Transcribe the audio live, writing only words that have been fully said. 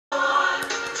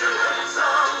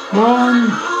One.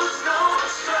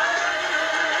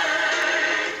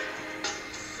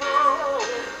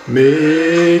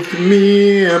 Make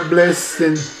me a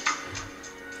blessing.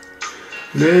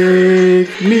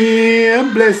 Make me a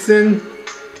blessing.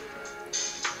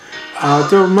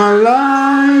 Out of my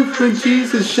life, when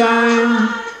Jesus shine.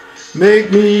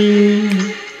 Make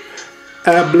me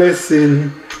a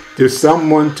blessing to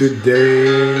someone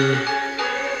today.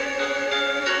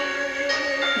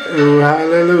 Oh,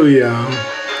 hallelujah.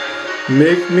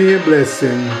 Make me a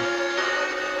blessing.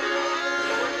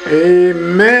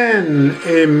 Amen,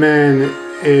 amen,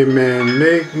 amen.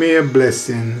 Make me a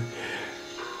blessing.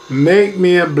 Make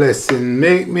me a blessing.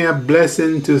 Make me a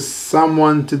blessing to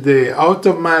someone today. Out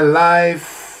of my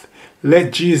life,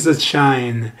 let Jesus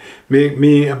shine. Make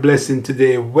me a blessing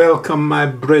today. Welcome, my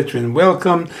brethren.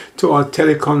 Welcome to our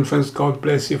teleconference. God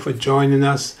bless you for joining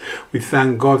us. We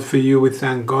thank God for you. We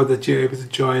thank God that you're able to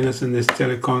join us in this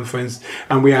teleconference.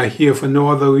 And we are here for no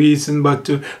other reason but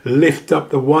to lift up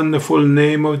the wonderful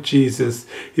name of Jesus.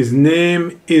 His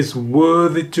name is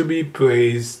worthy to be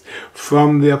praised.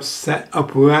 From the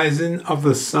uprising of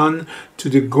the sun to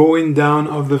the going down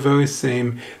of the very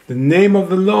same. The name of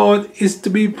the Lord is to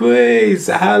be praised.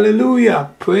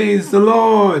 Hallelujah. Praise the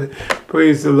Lord.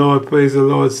 Praise the Lord. Praise the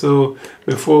Lord. So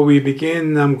before we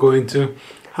begin, I'm going to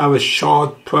have a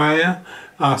short prayer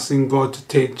asking God to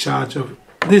take charge of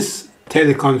this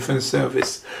teleconference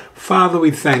service. Father,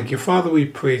 we thank you. Father, we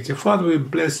praise you. Father, we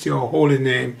bless your holy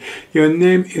name. Your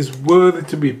name is worthy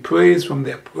to be praised from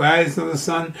the rising of the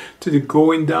sun to the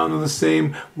going down of the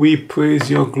same. We praise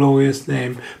your glorious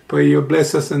name. Pray you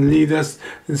bless us and lead us.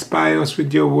 Inspire us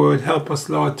with your word. Help us,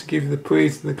 Lord, to give you the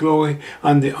praise and the glory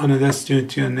and the honor that's due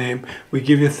to your name. We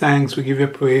give you thanks. We give you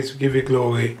praise. We give you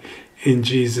glory. In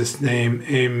Jesus' name,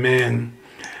 amen.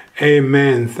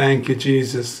 Amen. Thank you,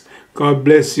 Jesus. God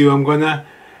bless you. I'm going to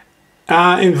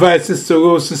invite Sister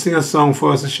Rose to sing a song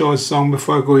for us, a short song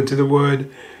before I go into the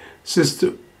word.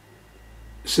 Sister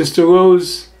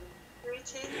Rose,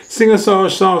 sing a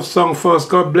short song for us.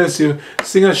 God bless you.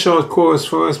 Sing a short chorus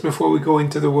for us before we go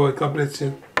into the word. God bless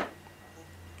you.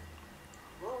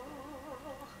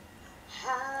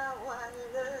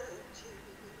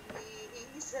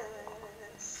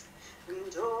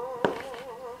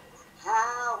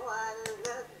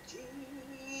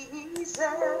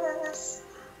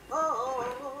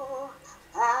 Oh,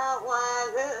 how I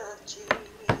love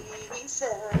Jesus,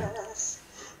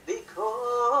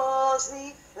 because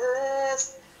he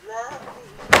first loved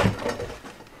me.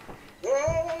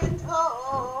 And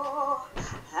oh,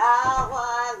 how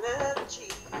I love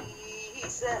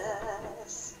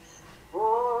Jesus.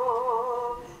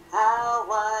 Oh, how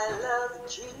I love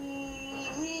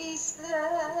Jesus.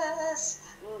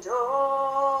 And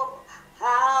oh,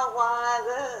 how I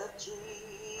love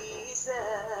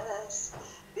Jesus,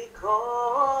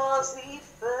 because he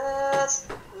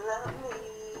first loved me.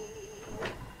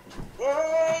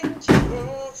 And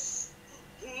yes,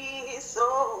 he is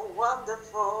so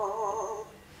wonderful,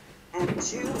 and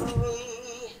to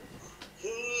me, he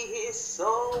is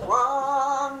so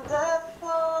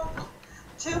wonderful.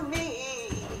 To me,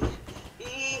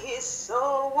 he is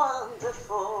so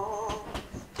wonderful,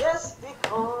 just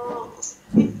because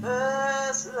he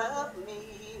first loved me.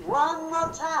 One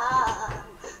more time,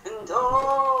 and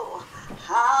oh,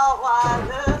 how I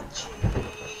love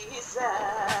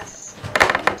Jesus,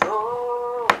 and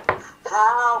oh,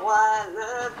 how I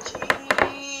love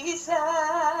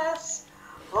Jesus,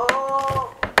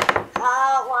 oh,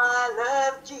 how I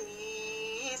love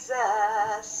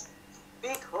Jesus,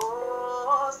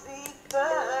 because he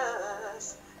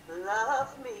first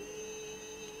loved me.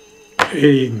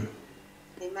 Amen.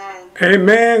 Amen.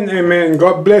 Amen, amen.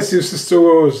 God bless you, Sister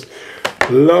Rose.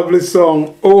 Lovely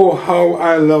song. Oh, how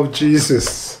I love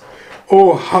Jesus.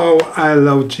 Oh, how I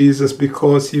love Jesus,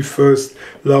 because he first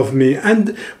loved me.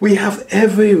 And we have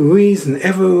every reason,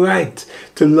 every right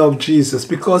to love Jesus,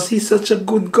 because he's such a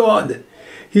good God.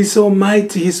 He's so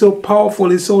mighty, he's so powerful,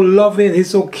 he's so loving,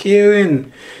 he's so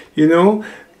caring. You know,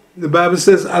 the Bible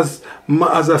says, as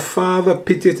a father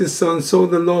pitied his son, so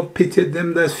the Lord pitied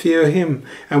them that fear him.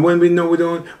 And when we know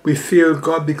we fear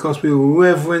God because we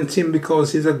reverence him,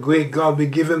 because he's a great God. We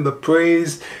give him the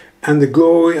praise and the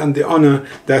glory and the honor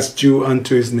that's due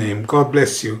unto his name. God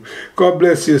bless you. God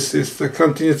bless you, sister.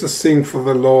 Continue to sing for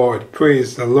the Lord.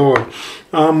 Praise the Lord.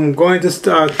 I'm going to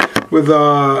start with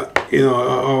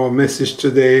our message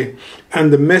today.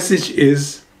 And the message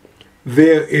is,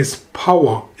 there is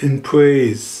power in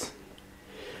praise.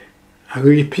 I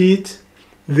repeat,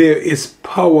 there is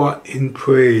power in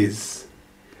praise.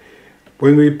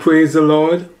 When we praise the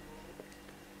Lord,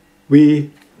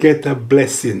 we get a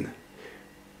blessing.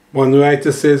 One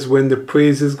writer says, when the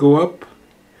praises go up,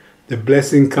 the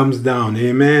blessing comes down.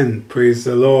 Amen. Praise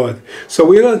the Lord. So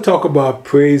we're going to talk about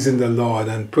praising the Lord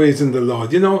and praising the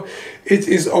Lord. You know, it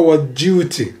is our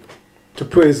duty to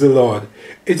praise the Lord.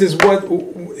 It is what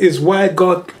is why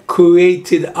God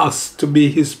created us, to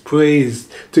be his praise,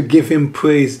 to give him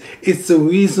praise. It's the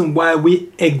reason why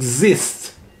we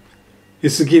exist,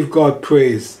 is to give God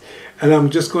praise. And I'm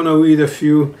just going to read a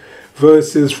few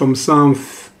verses from Psalm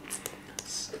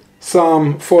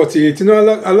 48. You know,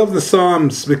 I love the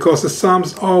Psalms, because the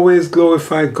Psalms always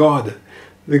glorify God.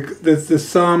 The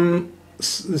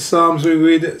Psalms we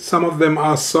read, some of them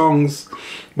are songs,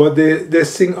 but they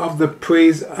sing of the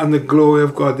praise and the glory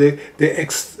of God. They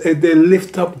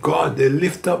lift up God. They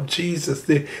lift up Jesus.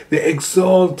 They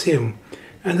exalt him.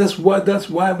 And that's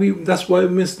why we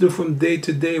must do from day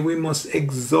to day. We must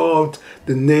exalt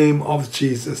the name of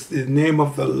Jesus, the name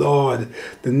of the Lord.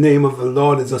 The name of the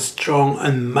Lord is a strong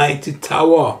and mighty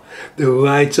tower. The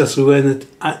righteous run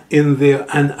in there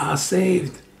and are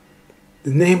saved.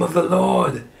 The name of the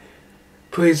Lord.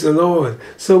 Praise the Lord.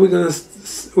 So we're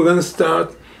gonna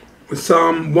start with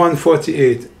Psalm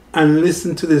 148 and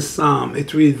listen to this psalm.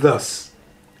 It reads thus.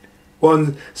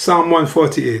 Psalm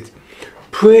 148.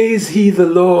 Praise ye the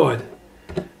Lord.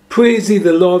 Praise ye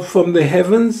the Lord from the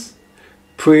heavens.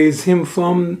 Praise him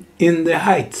from in the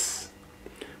heights.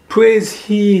 Praise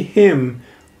ye him,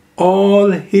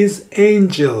 all his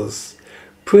angels.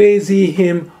 Praise ye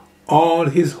him, all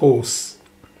his hosts.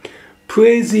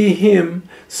 Praise ye him,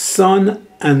 sun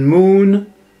and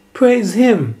moon. Praise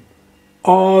him,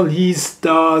 all ye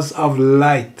stars of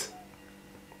light.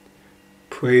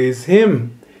 Praise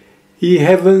him, ye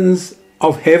heavens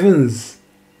of heavens,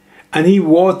 and ye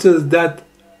waters that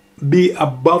be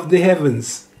above the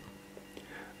heavens.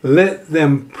 Let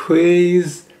them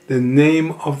praise the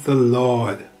name of the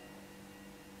Lord.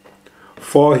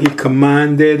 For he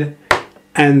commanded,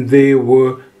 and they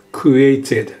were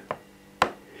created.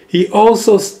 He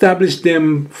also established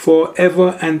them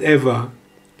forever and ever.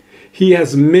 He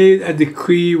has made a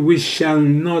decree which shall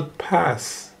not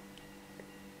pass.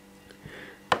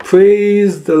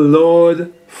 Praise the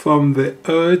Lord from the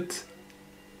earth,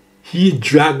 ye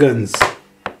dragons,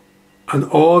 and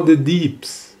all the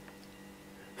deeps,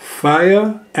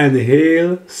 fire and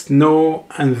hail, snow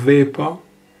and vapor,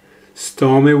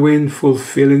 stormy wind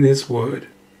fulfilling his word.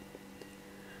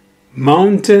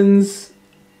 Mountains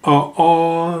are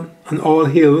all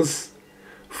hills,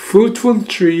 fruitful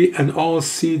tree and all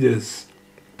cedars,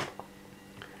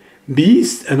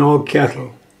 beasts and all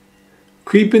cattle,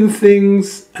 creeping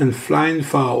things and flying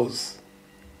fowls,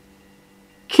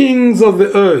 kings of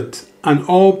the earth and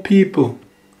all people,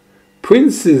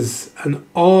 princes and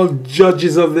all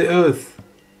judges of the earth,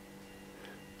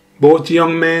 both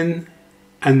young men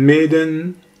and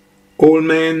maiden, old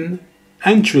men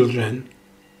and children.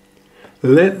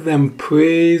 Let them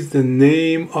praise the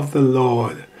name of the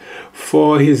Lord,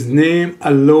 for his name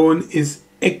alone is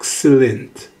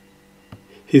excellent.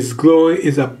 His glory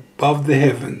is above the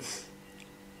heavens.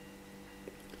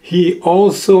 He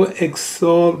also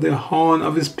exalts the horn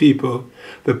of his people,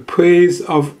 the praise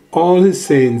of all his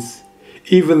saints,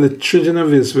 even the children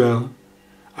of Israel,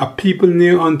 a people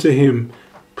near unto him.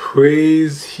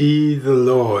 Praise ye the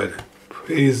Lord.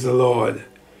 Praise the Lord.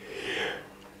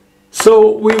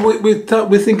 So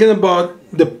we're thinking about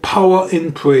the power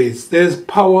in praise. There's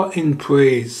power in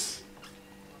praise.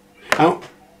 Now,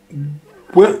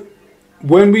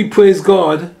 when we praise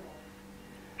God,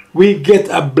 we get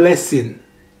a blessing.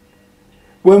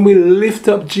 When we lift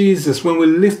up Jesus, when we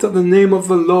lift up the name of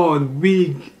the Lord,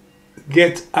 we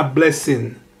get a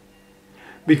blessing.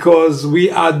 Because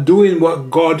we are doing what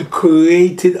God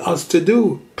created us to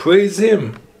do. Praise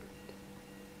him.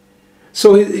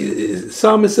 So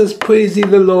Psalmist says, praise ye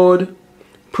the Lord.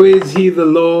 Praise ye the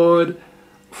Lord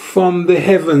from the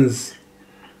heavens.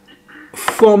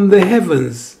 From the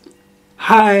heavens.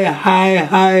 High, high,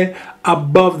 high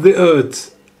above the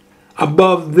earth.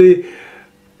 Above the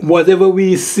whatever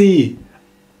we see,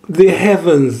 the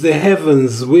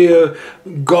heavens where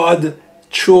God's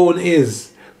throne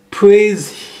is.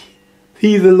 Praise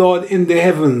ye the Lord in the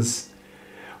heavens,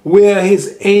 where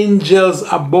his angels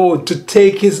abode to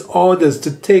take his orders,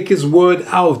 to take his word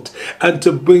out and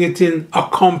to bring it in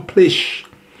accomplished.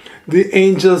 The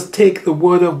angels take the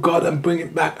word of God and bring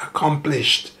it back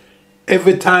accomplished.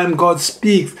 Every time God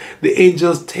speaks, the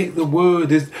angels take the word.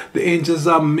 The angels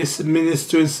are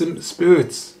ministering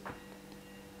spirits.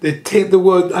 They take the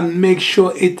word and make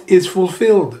sure it is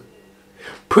fulfilled.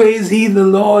 Praise ye the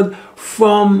Lord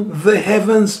from the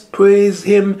heavens. Praise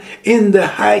him in the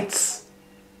heights.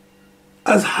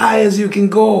 As high as you can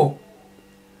go.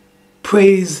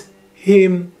 praise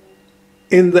him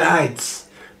in the heights.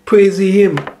 Praise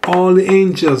him, all the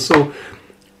angels. So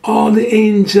all the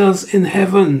angels in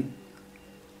heaven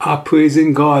are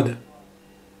praising God.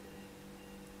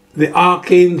 The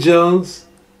archangels,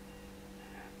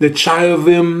 the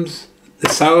cherubims, the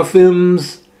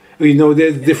seraphims, we know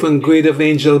there's different grade of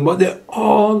angels, but they're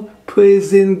all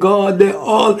praising God. They're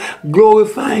all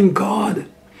glorifying God.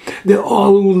 They're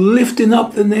all lifting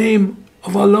up the name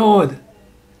of our Lord.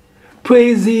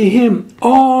 Praise ye him,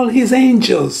 all his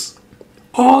angels.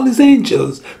 All his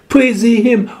angels. Praise ye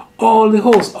him, all the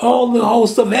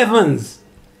host of heavens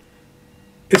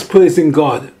is praising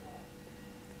God.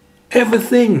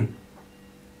 Everything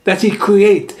that he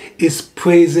created is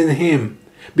praising him,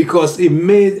 because he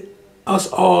made us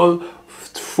all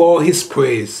for his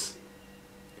praise.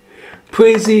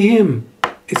 Praise ye him.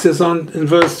 It says in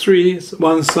verse 3,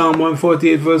 Psalm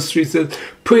 148 verse 3 says,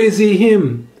 praise ye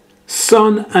him,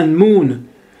 sun and moon.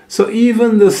 So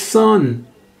even the sun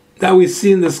that we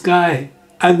see in the sky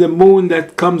and the moon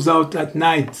that comes out at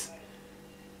night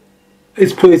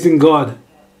is praising God.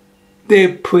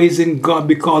 They're praising God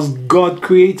because God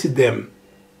created them.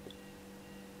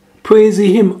 Praise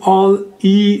him, all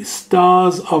ye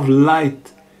stars of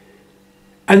light.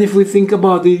 And if we think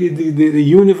about the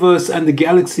universe and the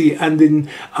galaxy and the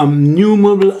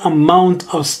innumerable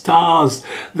amount of stars,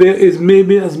 there is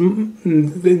maybe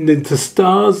the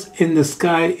stars in the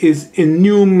sky is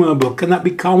innumerable, cannot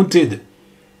be counted.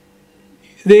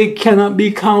 They cannot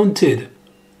be counted.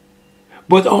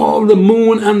 But all the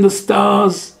moon and the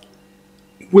stars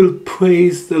will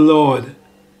praise the Lord.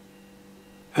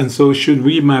 And so should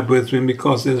we, my brethren,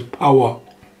 because there's power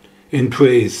in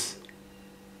praise.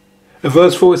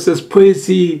 Verse 4 says, praise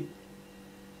him,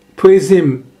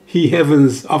 ye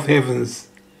heavens of heavens.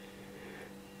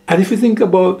 And if you think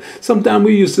about, sometimes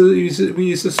we used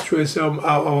to stress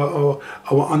our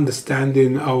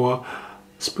understanding, our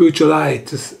spiritual eye,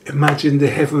 to imagine the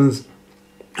heavens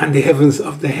and the heavens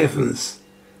of the heavens.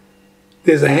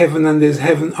 There's a heaven and there's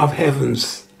heaven of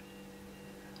heavens.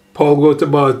 Paul wrote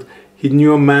about, he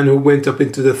knew a man who went up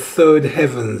into the third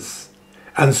heavens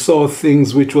and saw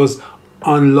things which was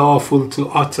unlawful to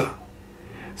utter.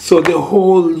 So the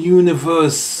whole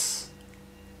universe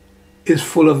is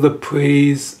full of the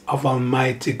praise of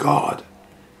Almighty God.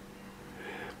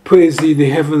 Praise ye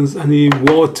the heavens and the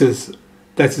waters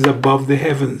that is above the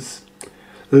heavens.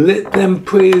 Let them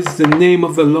praise the name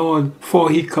of the Lord, for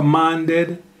he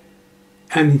commanded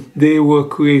and they were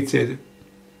created.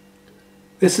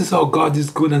 This is how God is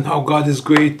good and how God is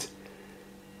great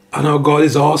and how God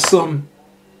is awesome.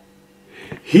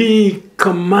 He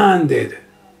commanded,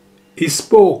 he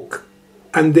spoke,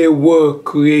 and they were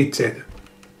created.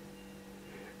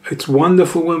 It's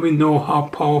wonderful when we know how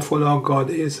powerful our God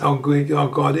is, how great our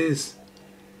God is.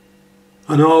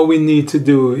 And all we need to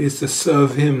do is to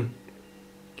serve him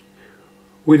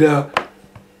with a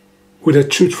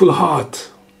truthful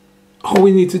heart. All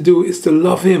we need to do is to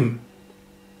love him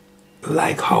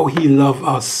like how he loved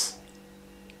us.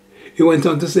 He went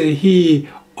on to say, he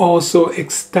also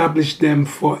established them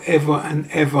forever and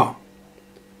ever.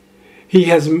 He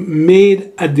has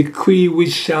made a decree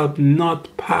which shall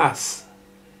not pass.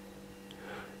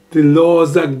 The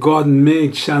laws that God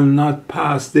made shall not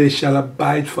pass. They shall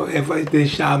abide forever. They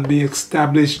shall be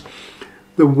established.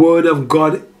 The word of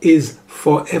God is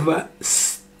forever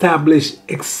established,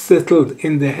 settled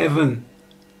in the heaven.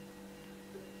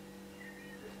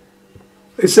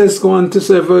 It says, go on to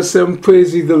say, verse 7,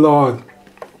 praise ye the Lord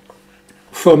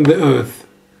from the earth.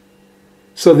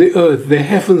 So the earth, the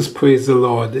heavens praise the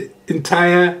Lord. The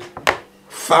entire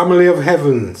family of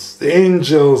heavens, the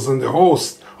angels and the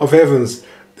host of heavens,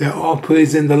 they're all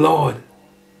praising the Lord.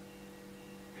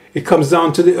 It comes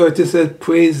down to the earth, it says,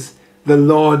 praise the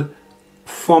Lord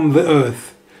from the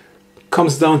earth. It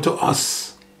comes down to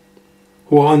us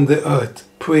who are on the earth.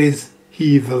 Praise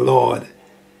ye the Lord.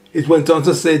 It went on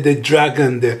to say the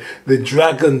dragon,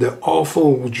 the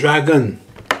awful dragon,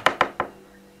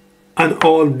 and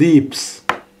all deeps,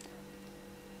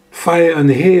 fire and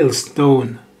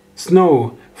hailstone,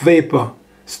 snow, vapor,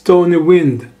 stormy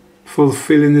wind,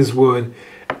 fulfilling his word.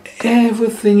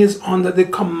 Everything is under the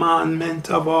commandment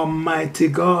of Almighty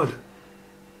God.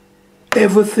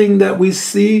 Everything that we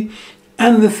see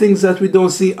and the things that we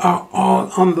don't see are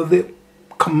all under the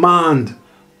command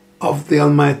of the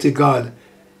Almighty God.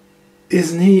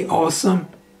 Isn't he awesome?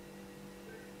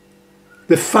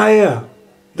 The fire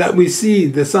that we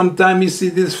see, sometimes you see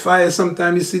this fire,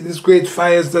 sometimes you see these great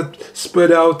fires that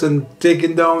spread out and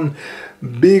taking down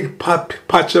big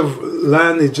patch of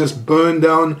land. It just burned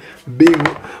down big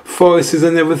forests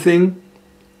and everything.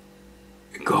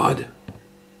 God,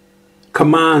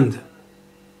 command.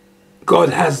 God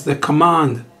has the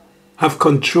command, have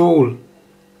control.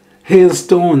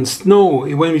 Hailstone, snow,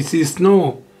 when we see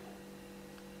snow,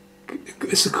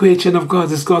 it's a creation of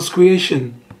God, it's God's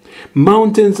creation.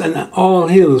 Mountains and all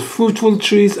hills, fruitful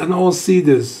trees and all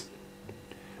cedars,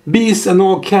 beasts and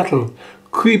all cattle,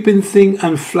 creeping thing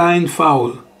and flying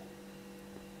fowl.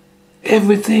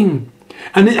 Everything.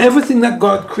 And everything that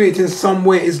God created in some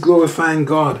way is glorifying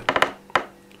God.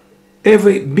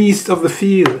 Every beast of the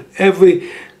field, every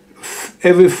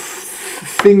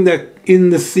thing that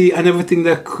in the sea and everything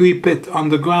that creepeth on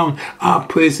the ground are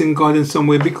praising God in some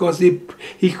way, because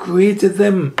he created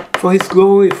them for his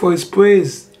glory, for his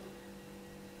praise.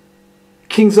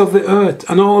 Kings of the earth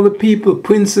and all the people,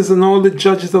 princes and all the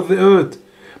judges of the earth,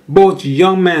 both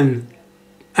young men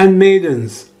and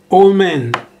maidens, old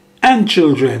men and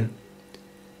children,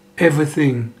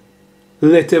 everything,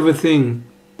 let everything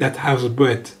that has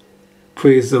breath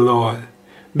praise the Lord,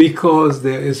 because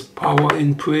there is power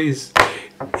in praise.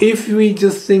 If we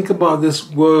just think about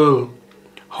this world,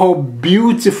 how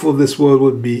beautiful this world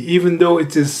would be, even though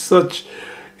this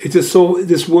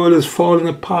world is falling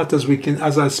apart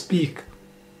as I speak.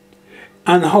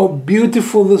 And how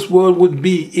beautiful this world would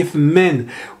be if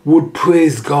men would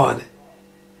praise God.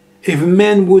 If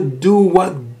men would do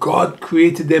what God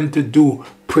created them to do,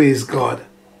 praise God.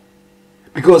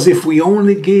 Because if we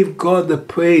only gave God the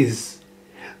praise,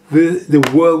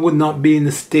 the world would not be in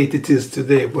the state it is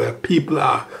today, where people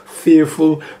are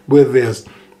fearful, where there's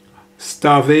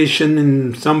starvation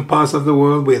in some parts of the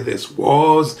world, where there's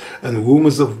wars and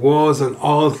rumors of wars and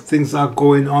all things are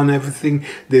going on, everything.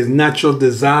 There's natural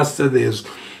disaster, there's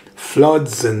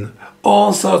floods and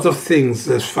all sorts of things.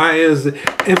 There's fires,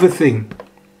 everything.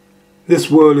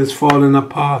 This world is falling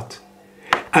apart.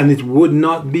 And it would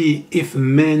not be if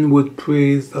men would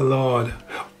praise the Lord.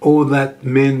 Oh, that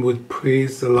men would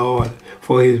praise the Lord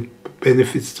for his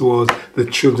benefits towards the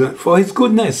children, for his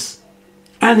goodness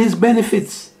and his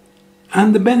benefits.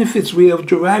 And the benefits we have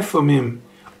derived from him.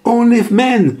 Only if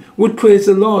men would praise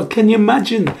the Lord. Can you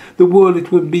imagine the world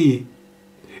it would be?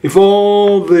 If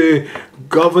all the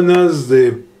governors,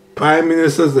 the prime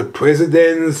ministers, the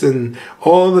presidents, and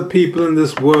all the people in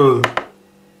this world,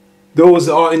 those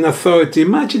are in authority,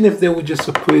 imagine if they would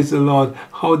just praise the Lord,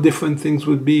 how different things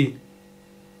would be.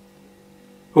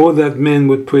 Oh, that men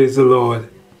would praise the Lord.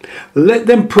 Let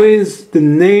them praise the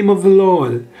name of the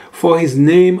Lord, for his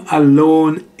name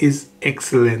alone is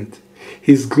excellent.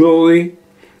 His glory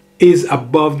is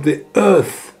above the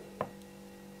earth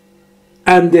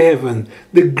and the heaven.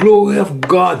 The glory of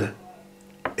God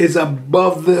is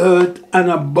above the earth and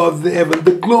above the heaven.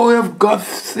 The glory of God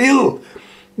fills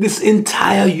this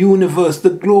entire universe. The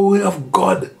glory of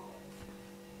God.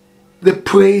 The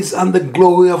praise and the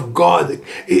glory of God.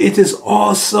 It is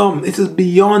awesome. It is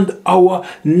beyond our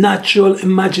natural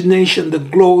imagination, the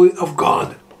glory of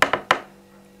God.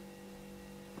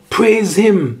 Praise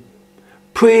him.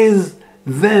 Praise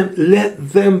them.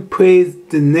 Let them praise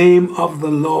the name of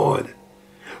the Lord.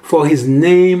 For his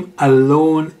name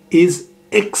alone is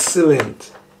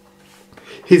excellent.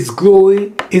 His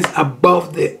glory is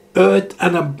above the earth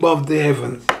and above the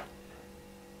heavens.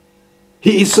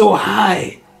 He is so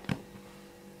high.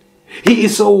 He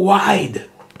is so wide.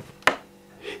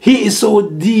 He is so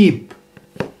deep.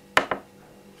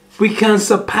 We can't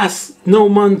surpass, no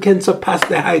man can surpass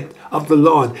the height of the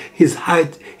Lord. His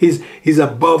height is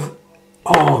above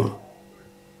all.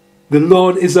 The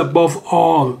Lord is above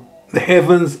all, the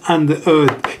heavens and the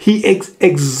earth. He is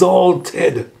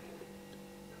exalted.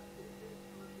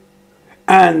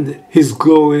 And his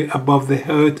glory above the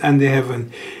earth and the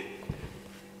heaven.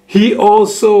 He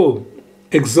also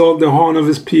exalt the horn of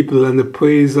his people and the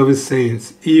praise of his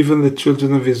saints. Even the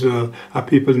children of Israel are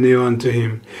people near unto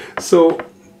him. So,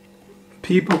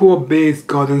 people who obey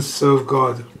God and serve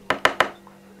God,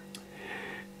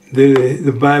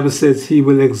 the Bible says he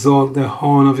will exalt the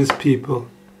horn of his people.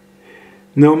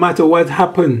 No matter what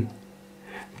happened,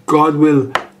 God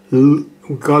will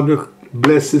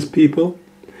bless his people.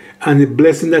 And the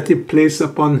blessing that he placed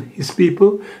upon his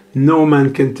people, no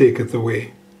man can take it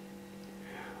away.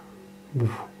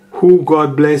 Who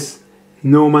God bless,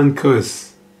 no man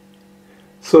curse.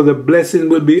 So the blessing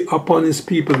will be upon his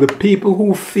people, the people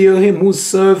who fear him, who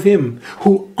serve him,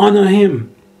 who honor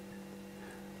him.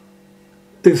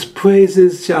 His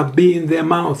praises shall be in their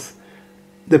mouth,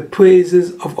 the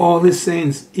praises of all his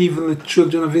saints, even the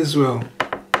children of Israel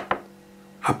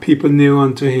are people near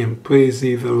unto him. Praise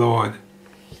ye the Lord.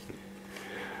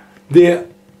 There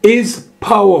is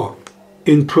power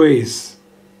in praise.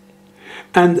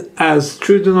 And as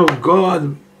children of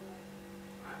God,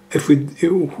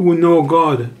 who know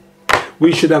God,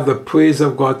 We should have the praise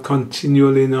of God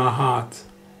continually in our heart.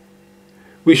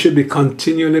 We should be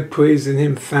continually praising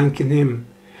Him, thanking Him,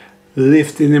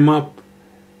 lifting Him up,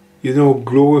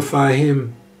 glorify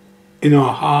Him in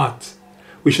our heart.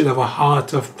 We should have a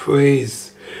heart of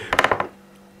praise.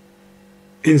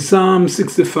 In Psalm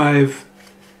 65,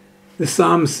 the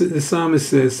psalmist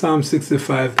says, Psalm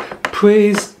 65,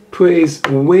 praise,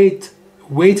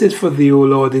 waited for thee, O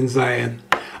Lord, in Zion,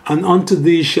 and unto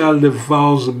thee shall the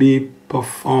vows be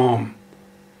performed.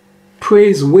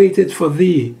 Praise waited for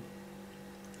thee.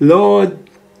 Lord,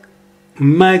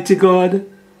 mighty God,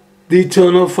 the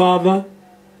eternal Father,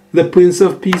 the Prince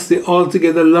of Peace, the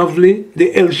altogether lovely,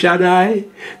 the El Shaddai,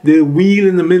 the wheel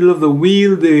in the middle of the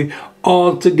wheel, the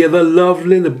altogether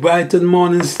lovely, the bright and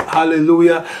morning,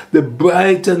 hallelujah, the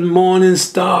bright and morning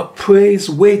star, praise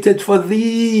waited for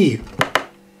thee.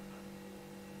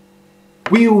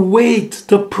 We wait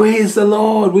to praise the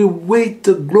Lord. We wait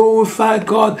to glorify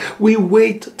God. We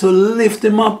wait to lift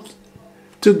Him up,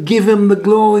 to give Him the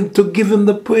glory, to give Him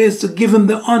the praise, to give Him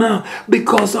the honor,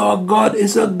 because our God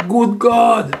is a good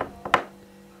God.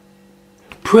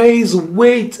 Praise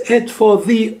waited for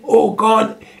thee, O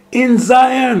God, in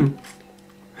Zion,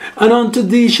 and unto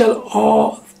thee shall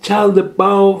the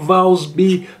vows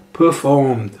be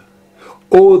performed.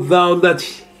 O thou that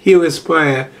hearest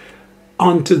prayer,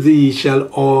 unto thee shall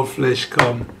all flesh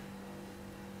come.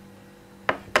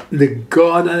 The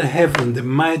God of heaven, the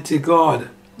mighty God,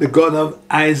 the God of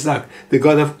Isaac, the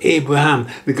God of Abraham,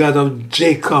 the God of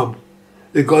Jacob,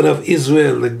 the God of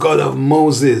Israel, the God of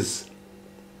Moses.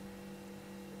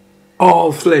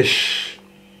 All flesh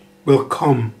will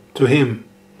come to Him.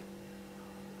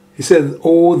 He said,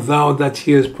 O thou that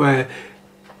hearest prayer.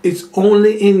 It's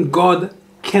only in God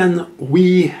can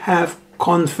we have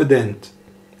confidence.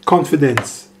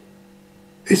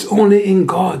 It's only in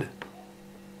God.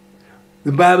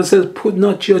 The Bible says, put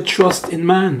not your trust in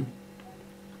man.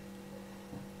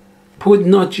 Put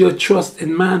not your trust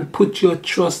in man, put your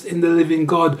trust in the living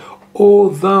God. O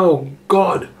thou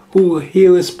God, who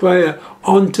hearest prayer,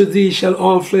 unto thee shall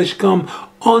all flesh come,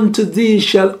 unto thee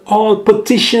shall all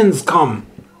petitions come,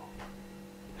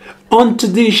 unto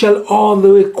thee shall all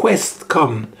the requests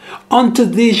come, unto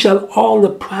thee shall all the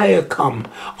prayer come,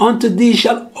 unto thee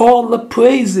shall all the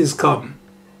praises come.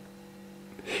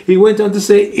 He went on to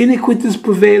say, iniquities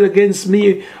prevail against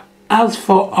me, as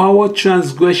for our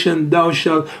transgression thou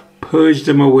shalt purge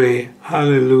them away.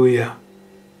 Hallelujah.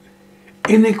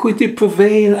 Iniquity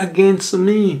prevail against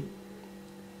me.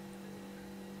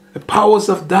 The powers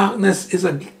of darkness is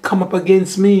come up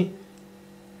against me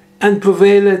and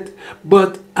prevaileth.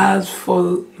 But as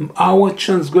for our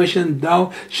transgression,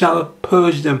 thou shalt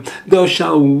purge them. Thou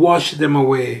shalt wash them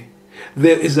away.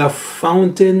 There is a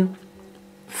fountain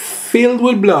filled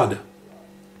with blood,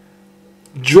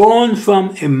 drawn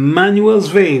from Emmanuel's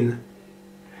vein,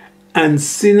 and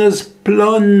sinners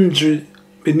plunge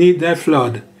beneath their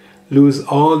flood, lose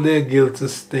all their guilty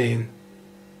stain.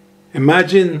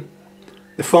 Imagine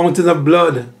the fountain of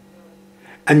blood,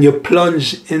 and you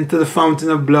plunge into the fountain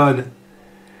of blood,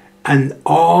 and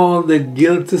all the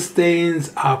guilty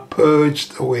stains are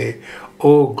purged away.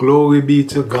 Oh, glory be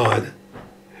to God.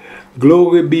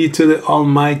 Glory be to the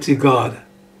Almighty God.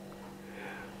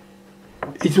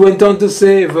 It went on to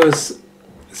say, verse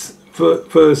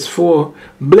 4,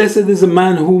 blessed is the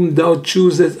man whom thou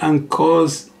choosest and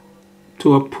cause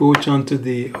to approach unto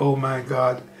thee. Oh my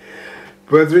God.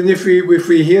 Brethren, if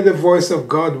we hear the voice of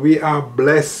God, we are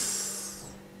blessed.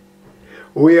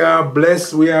 We are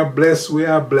blessed, we are blessed, we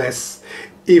are blessed.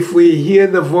 If we hear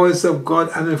the voice of God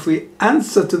and if we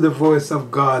answer to the voice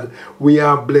of God, we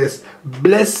are blessed.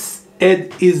 Blessed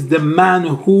is the man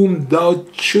whom thou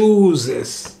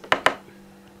choosest.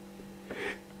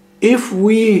 If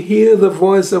we hear the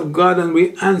voice of God and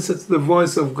we answer to the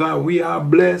voice of God, we are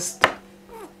blessed.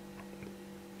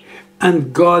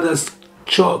 And God has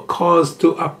caused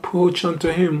to approach unto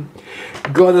Him.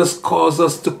 God has caused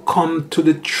us to come to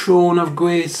the throne of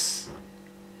grace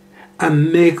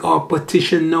and make our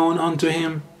petition known unto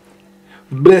Him.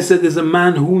 Blessed is the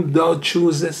man whom thou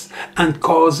choosest and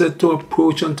causest to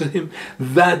approach unto Him,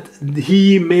 that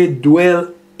he may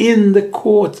dwell in the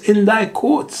courts, in thy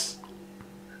courts.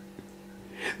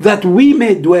 That we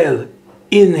may dwell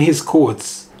in His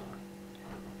courts.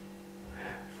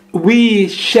 We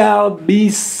shall be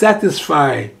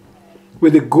satisfied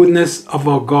with the goodness of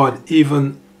our God,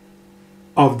 even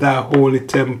of thy holy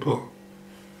temple.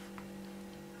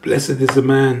 Blessed is the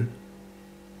man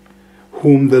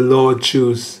whom the Lord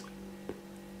chooses.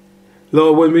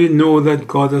 Lord, when we know that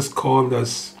God has called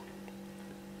us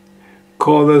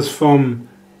from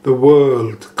the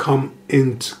world, called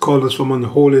us from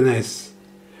unholiness,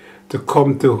 to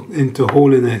come into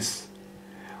holiness.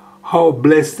 How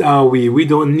blessed are we? We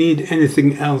don't need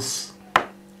anything else.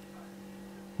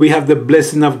 We have the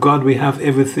blessing of God. We have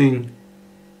everything.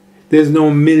 There's no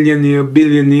millionaire,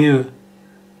 billionaire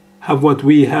have what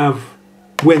we have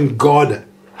when God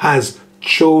has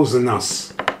chosen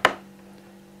us.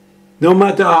 No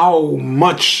matter how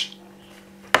much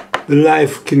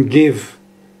life can give,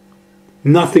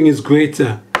 nothing is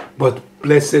greater, but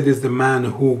blessed is the man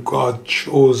who God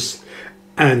chose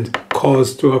and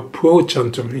caused to approach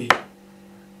unto me.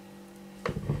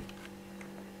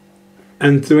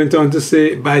 And he went on to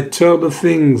say, by terrible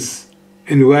things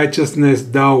in righteousness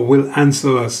thou wilt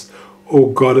answer us, O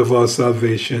God of our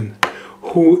salvation,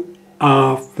 who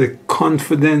are the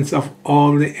confidence of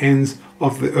all the ends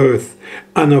of the earth,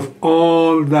 and of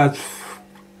all that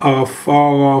are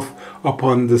far off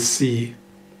upon the sea,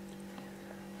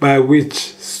 by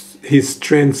which his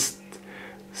strength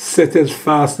setteth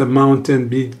fast the mountain,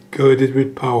 be girded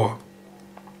with power.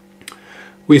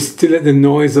 We still at the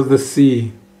noise of the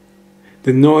sea,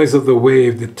 the noise of the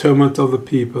wave, the tumult of the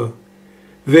people.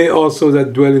 They also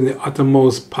that dwell in the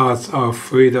uttermost parts are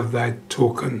afraid of thy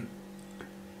token.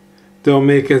 Thou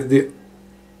makest the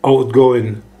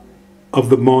outgoing of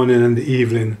the morning and the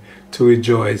evening to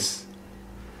rejoice.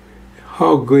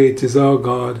 How great is our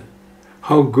God!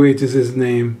 How great is his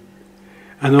name!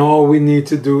 And all we need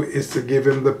to do is to give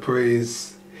him the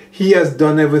praise. He has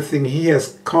done everything. He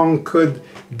has conquered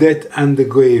death and the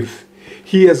grave.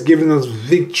 He has given us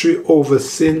victory over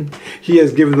sin. He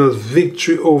has given us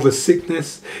victory over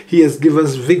sickness. He has given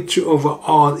us victory over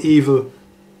all evil.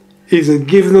 He has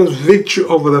given us victory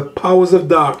over the powers of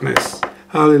darkness.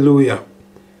 Hallelujah.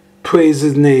 Praise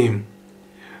his name.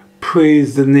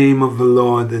 Praise the name of the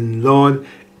Lord. The Lord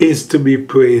is to be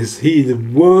praised. He is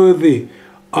worthy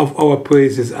of our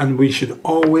praises, and we should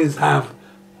always have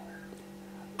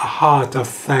a heart of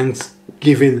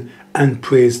thanksgiving and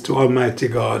praise to Almighty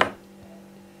God.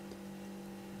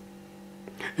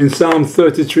 In Psalm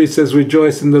 33 it says,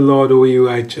 rejoice in the Lord, O ye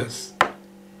righteous.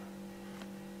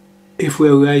 If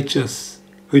we're righteous,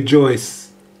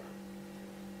 rejoice.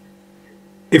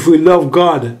 If we love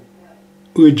God,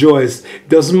 rejoice. It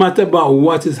doesn't matter about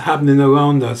what is happening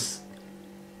around us.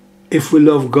 If we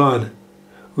love God,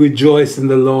 rejoice in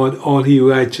the Lord, all ye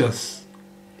righteous.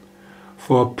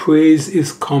 For praise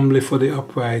is comely for the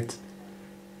upright.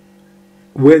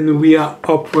 When we are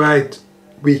upright,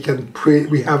 we can pray.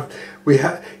 We have,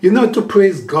 to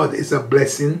praise God is a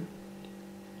blessing.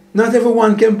 Not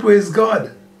everyone can praise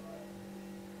God.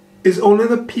 It's only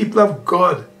the people of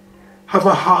God have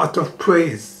a heart of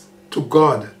praise to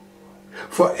God.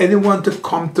 For anyone to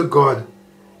come to God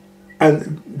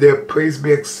and their praise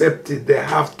be accepted, they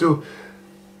have to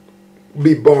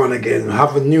be born again,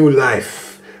 have a new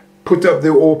life, put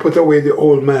away the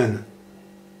old man,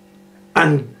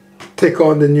 and take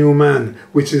on the new man,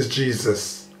 which is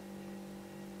Jesus.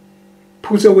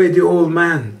 Put away the old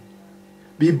man,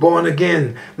 be born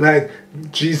again, like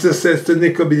Jesus says to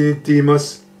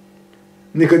Nicodemus.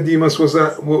 Nicodemus was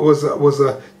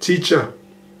a teacher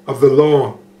of the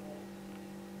law,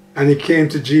 and he came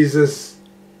to Jesus,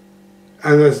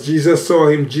 and as Jesus saw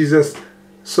him, Jesus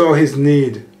saw his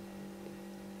need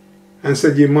and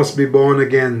said, you must be born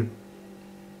again.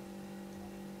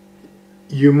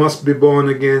 You must be born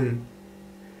again.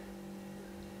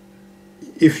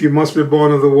 If you must be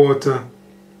born of the water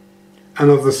and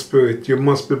of the Spirit, you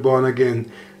must be born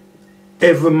again.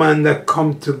 Every man that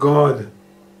comes to God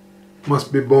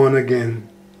must be born again.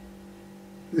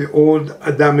 The old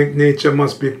Adamic nature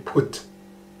must be put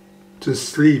to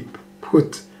sleep,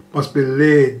 must be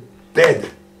laid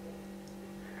dead.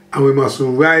 And we must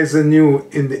rise anew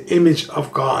in the image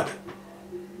of God,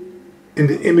 in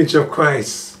the image of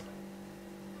Christ.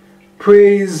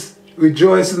 Praise,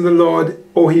 rejoice in the Lord,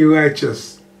 O ye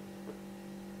righteous.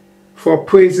 For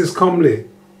praise is comely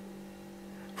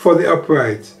for the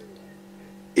upright.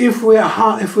 If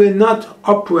we're not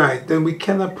upright, then we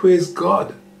cannot praise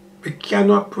God. We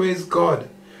cannot praise God.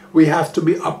 We have to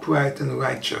be upright and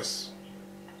righteous.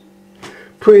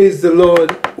 Praise the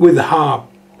Lord with harp.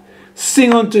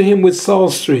 Sing unto him with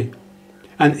psaltery,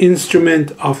 an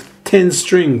instrument of 10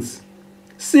 strings.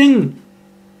 Sing.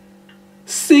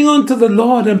 Sing unto the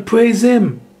Lord and praise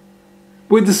him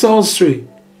with the psaltery.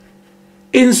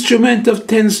 Instrument of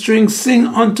 10 strings, sing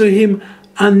unto him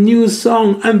a new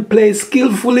song and play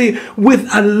skillfully with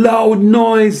a loud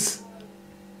noise.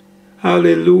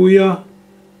 Hallelujah.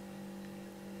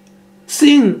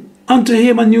 Sing unto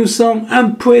him a new song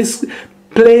and play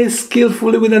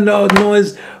skillfully with a loud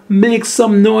noise. Make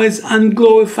some noise and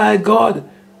glorify God.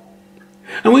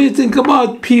 And when you think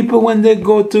about people when they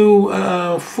go to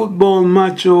a football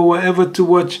match or whatever to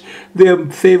watch their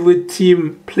favorite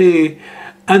team play,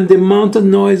 and the amount of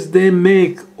noise they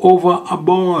make over a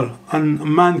ball and a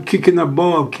man kicking a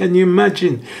ball, can you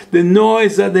imagine the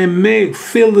noise that they make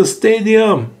fill the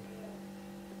stadium?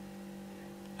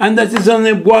 And that is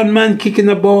only one man kicking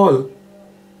a ball.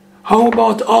 How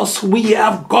about us? We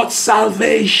have got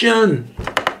salvation.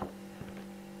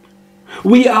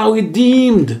 We are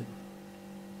redeemed.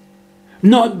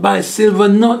 Not by silver,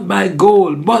 not by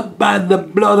gold, but by the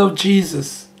blood of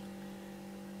Jesus.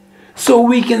 So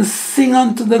we can sing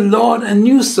unto the Lord a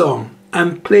new song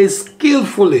and play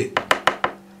skillfully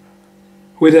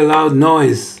with a loud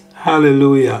noise.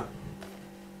 Hallelujah.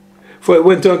 For it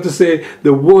went on to say,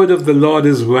 the word of the Lord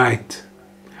is right,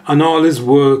 and all his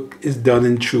work is done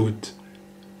in truth.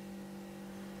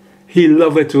 He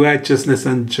loveth righteousness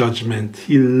and judgment.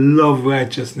 He loved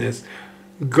righteousness.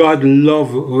 God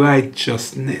loved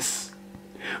righteousness.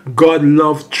 God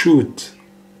loved truth.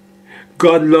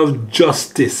 God loved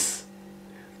justice.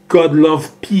 God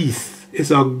loved peace.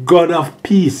 He's a God of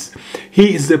peace.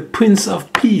 He is the Prince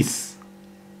of Peace.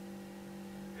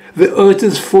 The earth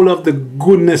is full of the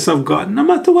goodness of God. No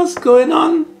matter what's going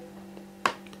on,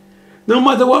 no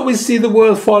matter what we see the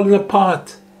world falling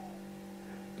apart,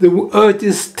 the earth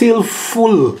is still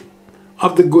full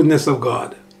of the goodness of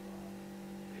God.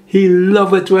 He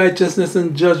loveth righteousness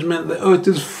and judgment. The earth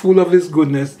is full of his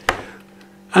goodness.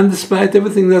 And despite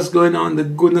everything that's going on, the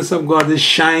goodness of God is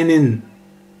shining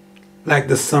like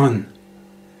the sun.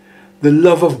 The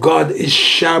love of God is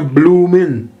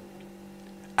blooming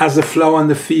as a flower in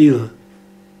the field.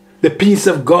 The peace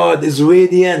of God is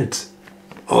radiant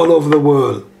all over the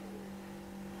world.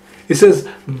 It says,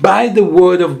 by the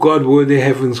word of God were the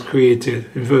heavens created,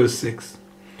 in verse 6.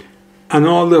 And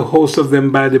all the hosts of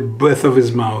them by the breath of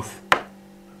his mouth.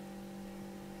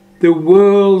 The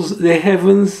worlds, the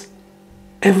heavens,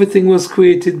 everything was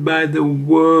created by the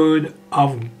word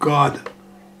of God.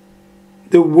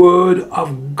 The word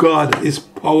of God is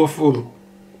powerful.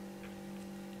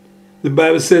 The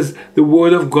Bible says the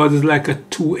word of God is like a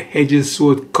two-edged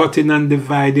sword, cutting and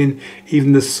dividing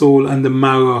even the soul and the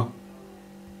marrow.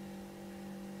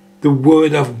 The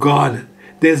word of God.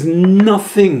 There's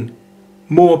nothing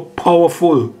more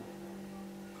powerful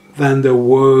than the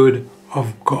word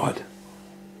of God.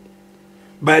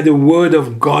 By the word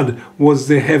of God was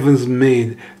the heavens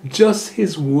made. Just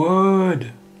his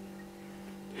word.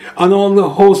 And all the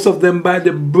hosts of them by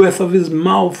the breath of his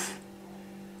mouth.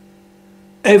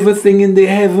 Everything in the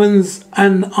heavens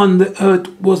and on the earth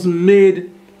was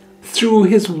made through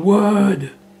his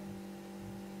word.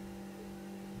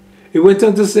 It went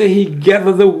on to say he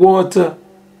gathered the water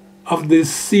of the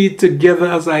sea together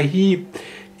as a heap.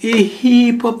 He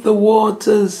heaped up the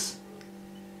waters.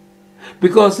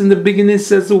 Because in the beginning it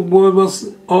says the word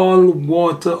was all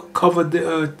water covered the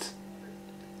earth.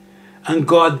 And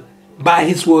God, by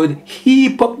his word,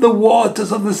 heaped up the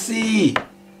waters of the sea.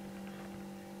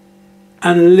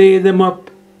 And lay them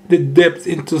up the depth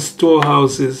into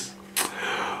storehouses.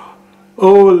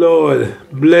 Oh Lord,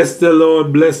 bless the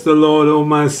Lord, O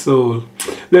my soul.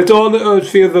 Let all the earth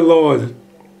fear the Lord.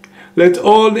 Let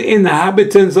all the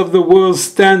inhabitants of the world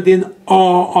stand in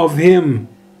awe of him.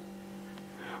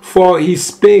 For he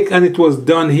spake and it was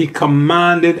done. He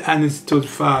commanded and it stood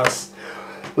fast.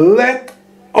 Let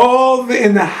all the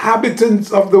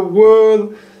inhabitants of the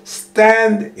world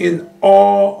stand in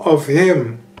awe of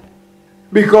him.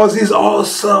 Because he's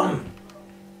awesome.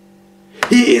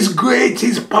 He is great.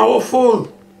 He's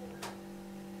powerful.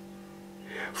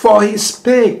 For he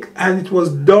spake and it was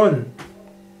done.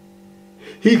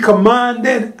 He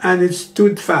commanded and it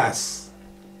stood fast.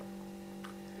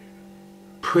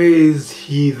 Praise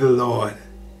ye the Lord.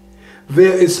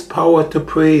 There is power to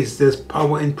praise. There's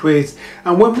power in praise.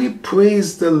 And when we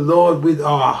praise the Lord with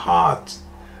our heart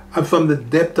and from the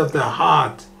depth of the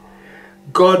heart,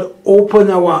 God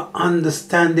open our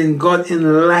understanding. God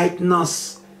enlighten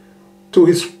us to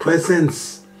his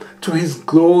presence, to his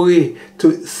glory,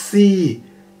 to see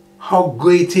how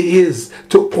great he is,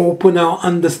 to open our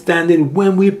understanding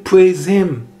when we praise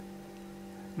him.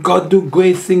 God do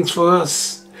great things for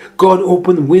us. God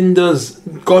open windows.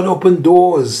 God open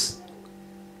doors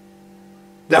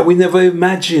that we never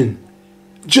imagined.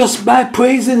 Just by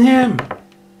praising him.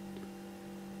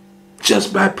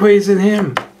 Just by praising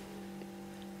him.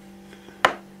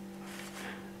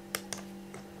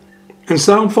 In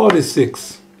Psalm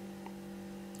 46,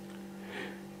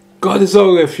 God is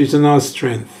our refuge and our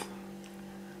strength,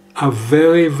 a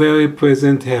very, very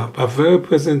present help,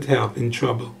 in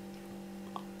trouble.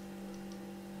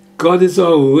 God is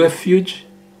our refuge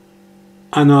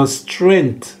and our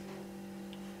strength,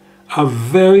 a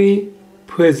very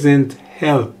present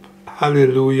help,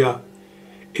 hallelujah,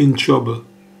 in trouble.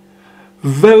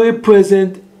 Very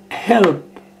present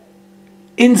help,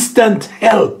 instant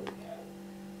help.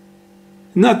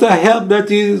 Not a help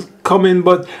that is coming,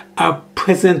 but a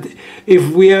present.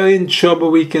 If we are in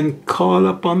trouble, we can call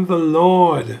upon the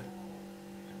Lord.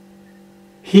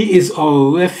 He is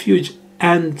our refuge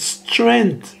and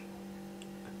strength.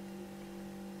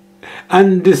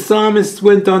 And the psalmist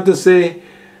went on to say,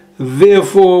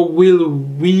 therefore will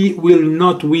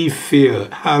not we fear.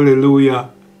 Hallelujah.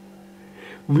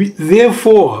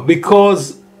 Therefore,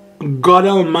 because God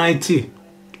Almighty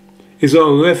is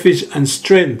our refuge and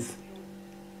strength,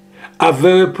 a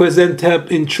very present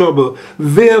help in trouble,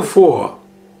 therefore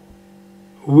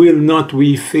will not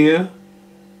we fear.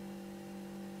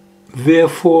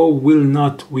 Therefore will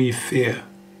not we fear.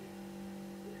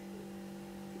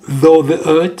 Though the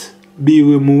earth be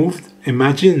removed,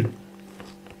 imagine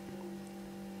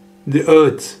the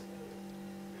earth,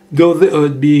 though the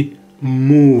earth be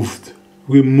removed,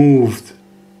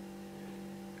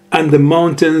 and the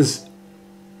mountains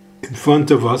in front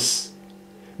of us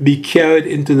be carried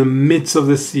into the midst of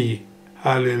the sea.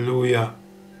 Hallelujah.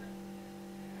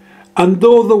 And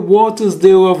though the waters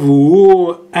thereof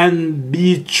roar and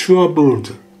be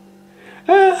troubled.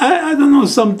 I don't know,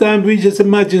 sometimes we just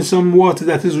imagine some water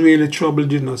that is really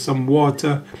troubled, some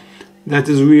water that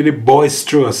is really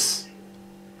boisterous.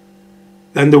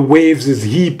 And the waves is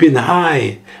heaping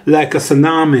high like a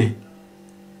tsunami.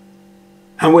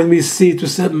 And when we see it, we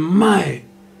say, my,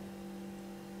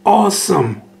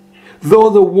 awesome. Though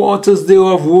the waters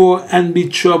thereof roar and be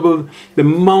troubled, the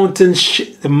mountains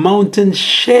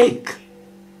shake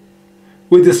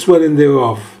with the swelling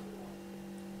thereof.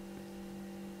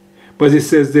 But it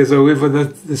says, there's a river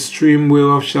that the stream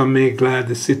whereof shall make glad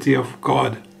the city of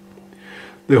God,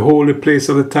 the holy place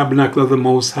of the tabernacle of the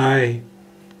Most High.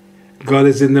 God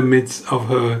is in the midst of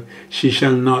her. She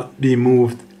shall not be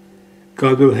moved.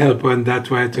 God will help her, and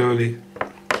that right early.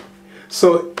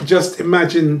 So just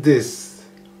imagine this.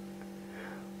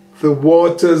 The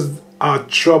waters are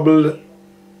troubled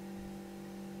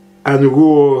and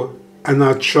roar and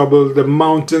are troubled. The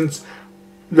mountains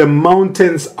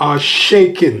are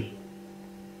shaken.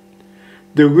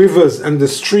 The rivers and the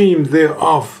stream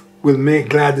thereof will make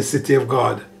glad the city of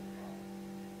God.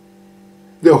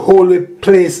 The holy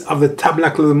place of the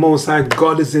tabernacle of the Most High,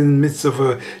 God is in the midst of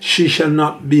her. She shall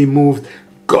not be moved.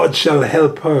 God shall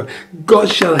help her. God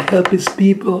shall help his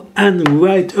people, and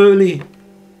right early.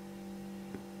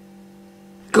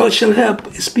 God shall help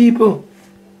his people.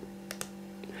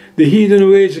 The heathen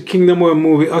raged, the kingdom were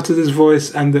moved. He uttered his voice,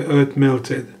 and the earth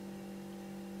melted.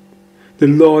 The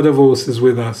Lord of hosts is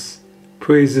with us.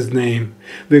 Praise his name.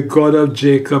 The God of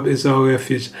Jacob is our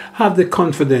refuge. Have the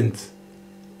confidence.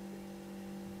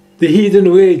 The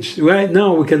heathen rage. Right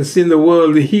now we can see in the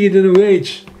world the heathen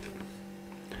rage.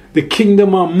 The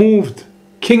kingdom are moved.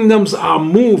 Kingdoms are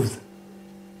moved.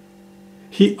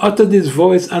 He uttered his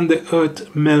voice and the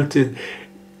earth melted.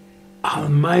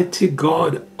 Almighty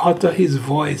God uttered his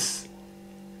voice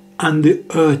and the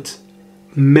earth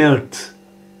melt.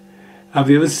 Have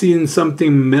you ever seen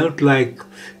something melt, like,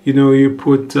 you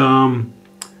put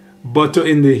butter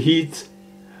in the heat,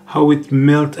 how it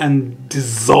melt and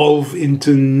dissolve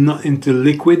into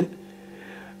liquid?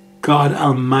 God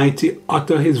Almighty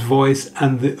utter his voice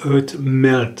and the earth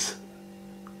melt.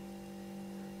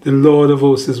 The Lord of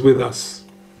hosts is with us.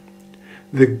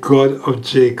 The God of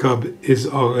Jacob is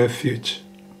our refuge.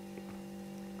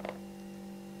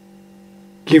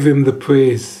 Give him the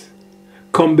praise.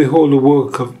 Come behold the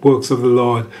works of the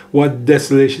Lord. What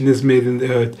desolation is made in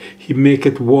the earth. He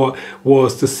maketh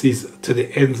wars to cease to the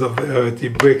ends of the earth. He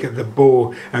breaketh the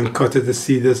bow and cutteth the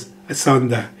cedars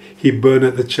asunder. He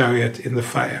burneth the chariot in the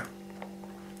fire.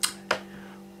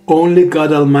 Only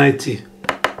God Almighty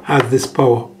has this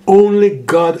power. Only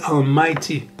God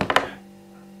Almighty.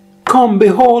 Come,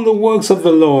 behold the works of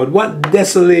the Lord. What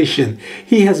desolation.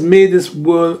 He has made this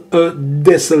world earth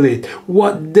desolate.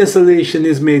 What desolation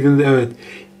is made in the earth.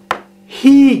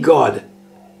 He, God,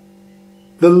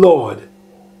 the Lord,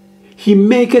 he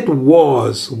maketh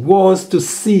wars to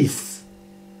cease.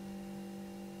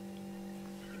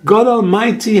 God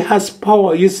Almighty has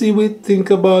power. You see, we think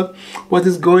about what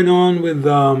is going on with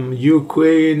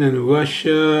Ukraine and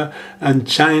Russia and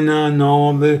China and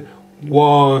all the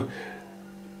war,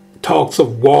 talks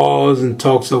of wars and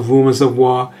talks of rumors of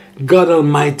war. God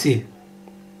Almighty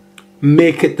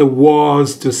maketh the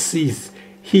wars to cease.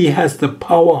 He has the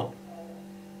power.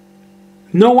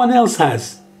 No one else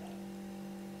has.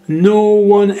 No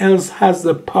one else has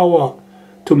the power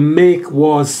to to make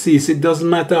wars cease. It doesn't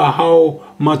matter how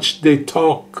much they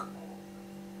talk.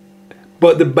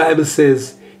 But the Bible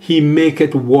says, he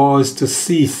maketh wars to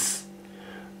cease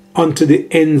unto the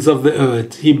ends of the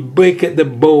earth. He breaketh the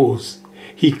bows.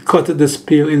 He cutteth the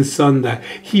spear in sunder.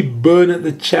 He burneth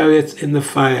the chariots in the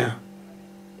fire.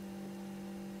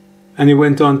 And he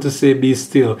went on to say, be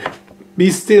still.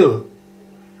 Be still.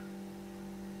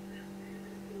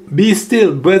 Be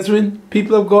still, brethren,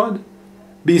 people of God.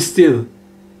 Be still.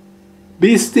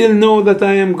 Be still, know that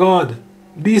I am God.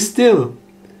 Be still.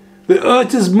 The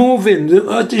earth is moving. The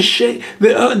earth is shaking.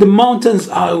 The mountains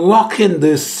are rocking.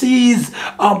 The seas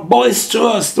are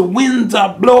boisterous. The winds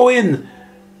are blowing.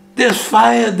 There's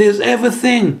fire. There's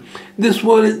everything. This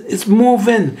world is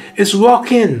moving. It's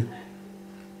rocking.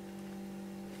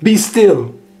 Be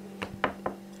still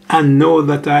and know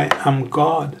that I am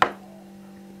God.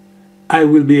 I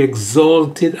will be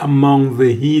exalted among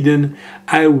the heathen.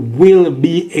 I will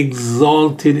be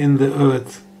exalted in the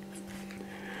earth.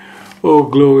 Oh,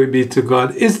 glory be to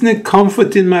God. Isn't it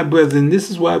comforting, my brethren?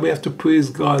 This is why we have to praise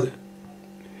God.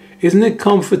 Isn't it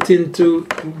comforting to,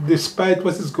 despite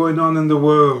what is going on in the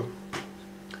world,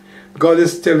 God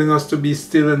is telling us to be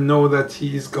still and know that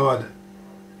He is God.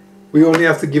 We only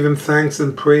have to give Him thanks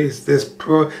and praise. There's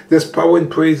power in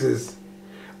praises.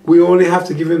 We only have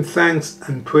to give Him thanks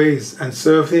and praise and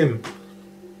serve Him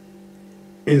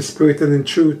in spirit and in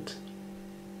truth.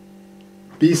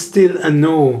 Be still and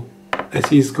know that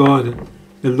He is God.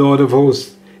 The Lord of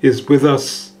hosts is with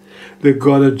us. The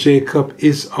God of Jacob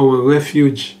is our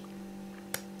refuge.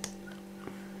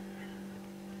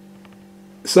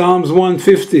 Psalms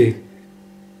 150.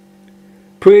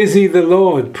 Praise ye the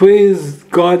Lord. Praise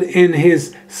God in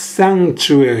His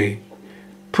sanctuary.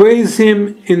 Praise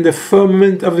Him in the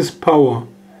firmament of His power.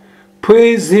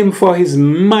 Praise Him for His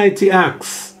mighty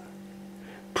acts.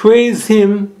 Praise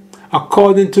Him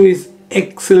according to His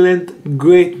excellent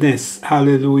greatness.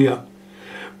 Hallelujah.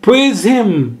 Praise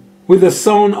Him with the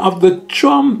sound of the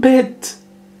trumpet.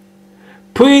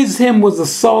 Praise Him with the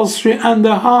psaltery and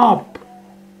the harp.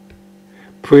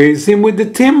 Praise Him with the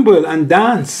timbrel and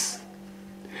dance.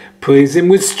 Praise Him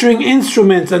with string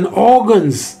instruments and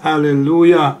organs.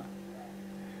 Hallelujah.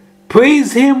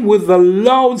 Praise Him with the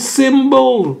loud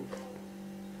cymbal.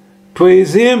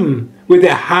 Praise Him with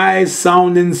a high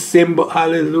sounding cymbal.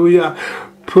 Hallelujah.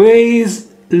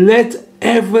 Praise, let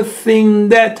everything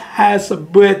that has a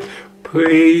breath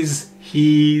praise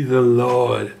ye the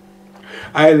Lord.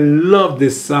 I love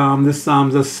this psalm. This psalm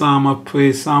is a psalm of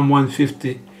praise. Psalm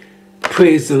 150.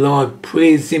 Praise the Lord.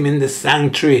 Praise Him in the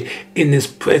sanctuary, in His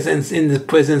presence, in the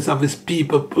presence of His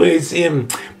people. Praise Him.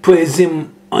 Praise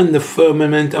Him on the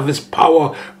firmament of His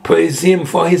power. Praise Him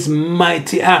for His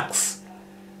mighty acts.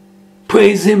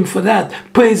 Praise Him for that.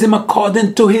 Praise Him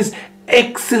according to His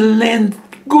excellent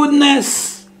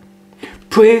goodness.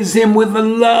 Praise Him with the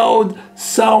loud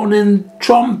sounding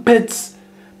trumpets.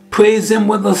 Praise Him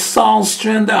with the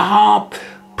psaltery and the harp.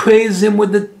 Praise Him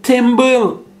with the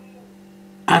timbrel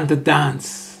and the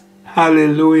dance.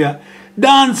 Hallelujah.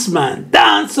 Dance, man.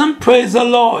 Dance and praise the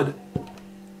Lord.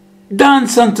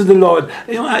 Dance unto the Lord.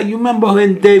 You remember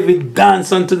when David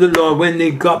danced unto the Lord when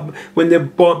they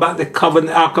brought back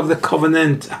the Ark of the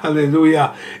Covenant,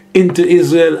 hallelujah, into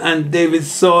Israel, and David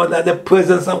saw that the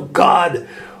presence of God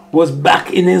was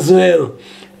back in Israel,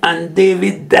 and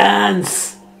David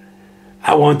danced.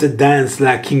 I want to dance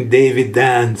like King David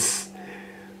danced.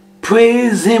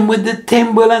 Praise Him with the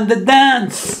timbrel and the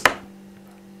dance.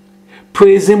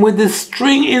 Praise Him with the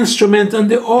string instrument and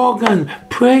the organ.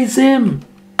 Praise Him.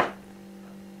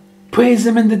 Praise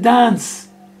Him in the dance.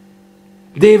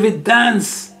 David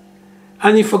danced,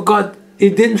 and he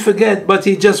didn't forget, but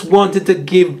he just wanted to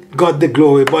give God the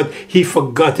glory, but he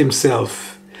forgot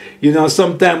himself. You know,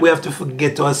 sometimes we have to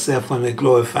forget ourselves when we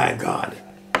glorify God.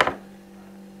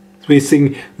 We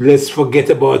sing, let's forget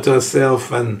about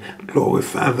ourselves and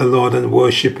glorify the Lord and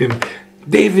worship Him.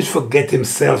 David forget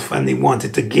himself and he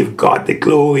wanted to give God the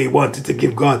glory. He wanted to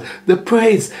give God the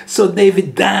praise. So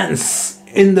David danced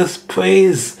in this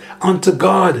praise unto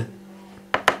God.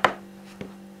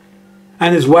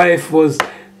 And his wife was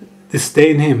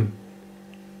disdain him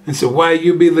and said, why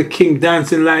you be the king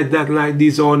dancing like that, like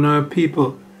these ordinary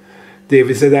people?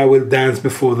 David said, I will dance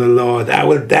before the Lord. I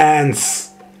will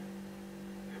dance.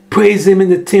 Praise Him in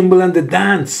the timbrel and the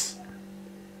dance.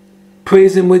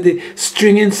 Praise Him with the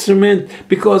string instrument.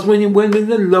 Because when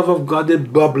the love of God is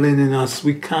bubbling in us,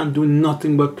 we can't do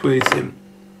nothing but praise Him.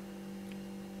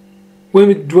 When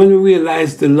we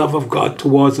realize the love of God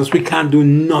towards us, we can't do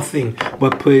nothing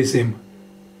but praise Him.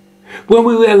 When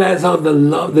we realize how the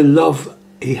love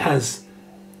He has,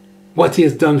 what He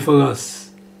has done for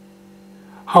us,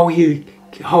 how he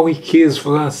cares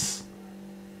for us,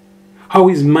 how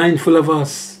he's mindful of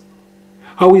us,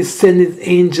 how he's sending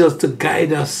angels to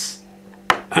guide us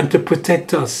and to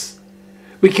protect us.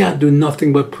 We can't do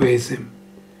nothing but praise him.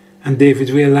 And David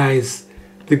realized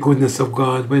the goodness of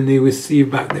God. When he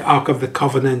received back the Ark of the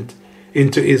Covenant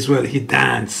into Israel, he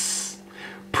danced.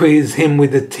 Praise him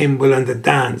with the timbrel and the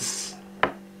dance.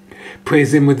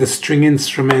 Praise him with the string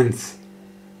instruments.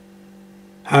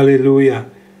 Hallelujah.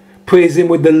 Praise him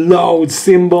with the loud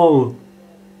cymbal.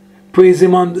 Praise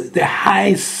him on the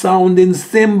high sounding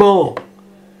cymbal.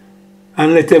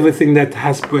 And let everything that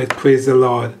has breath praise the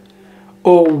Lord.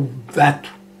 Oh, that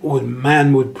old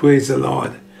man would praise the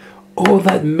Lord. Oh,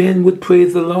 that men would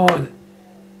praise the Lord.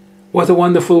 What a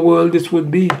wonderful world this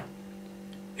would be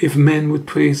if men would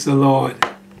praise the Lord.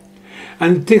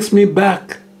 And it takes me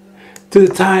back to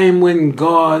the time when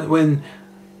God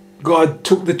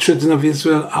took the children of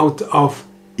Israel out of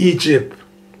Egypt.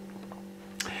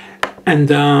 And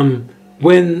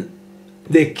when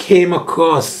they came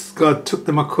across, God took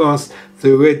them across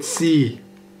the Red Sea.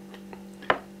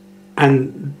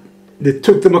 And they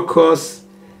took them across.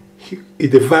 He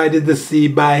divided the sea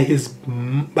by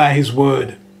his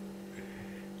word.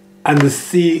 And the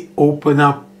sea opened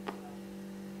up.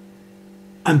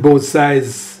 On both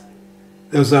sides,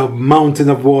 there was a mountain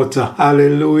of water.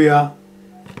 Hallelujah.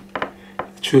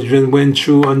 The children went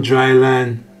through on dry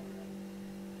land.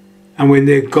 And when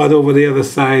they got over the other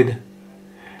side,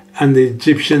 and the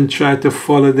Egyptian tried to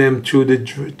follow them through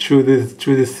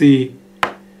the sea,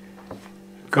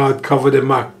 God covered them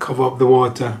up, covered up the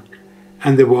water,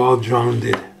 and they were all drowned.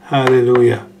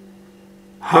 Hallelujah.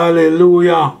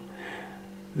 Hallelujah.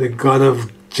 The God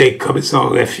of Jacob is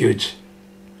our refuge.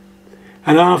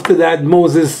 And after that,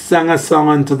 Moses sang a song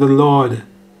unto the Lord.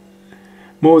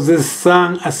 Moses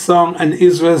sang a song, and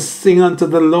Israel sing unto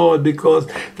the Lord, because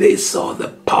they saw the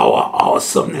power,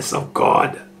 awesomeness of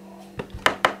God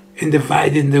in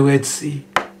dividing the Red Sea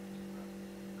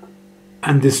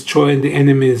and destroying the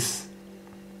enemies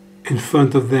in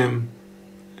front of them.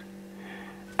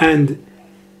 And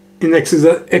in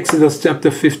Exodus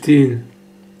chapter 15,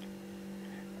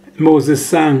 Moses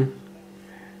sang,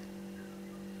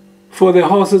 "For the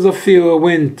horses of Pharaoh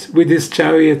went with his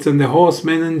chariots and the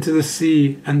horsemen into the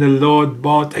sea, and the Lord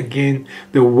brought again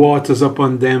the waters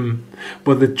upon them.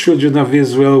 But the children of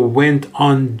Israel went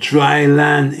on dry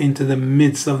land into the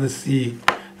midst of the sea."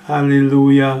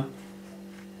 Hallelujah.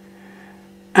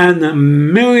 And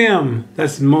Miriam,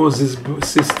 that's Moses'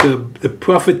 sister, the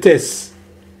prophetess,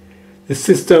 the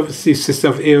sister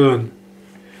of Aaron,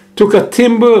 took a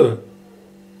timbrel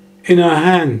in her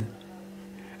hand.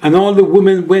 And all the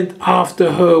women went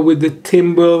after her with the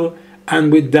timbrel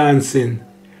and with dancing.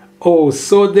 Oh,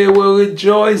 so they were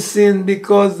rejoicing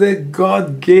because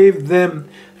God gave them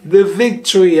the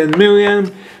victory. And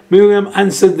Miriam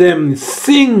answered them,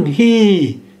 "Sing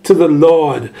he to the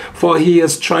Lord, for he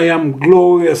has triumphed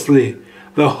gloriously.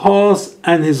 The horse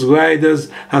and his riders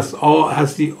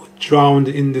has he drowned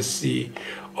in the sea."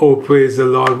 Oh, praise the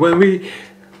Lord. When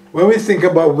we think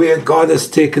about where God has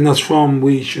taken us from,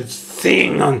 we should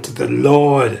sing unto the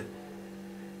Lord.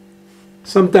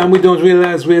 Sometimes we don't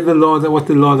realize what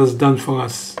the Lord has done for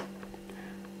us.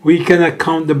 We cannot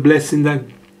count the blessing that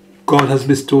God has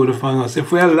bestowed upon us.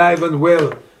 If we are alive and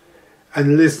well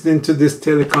and listening to this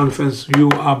teleconference, you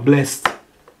are blessed.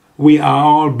 We are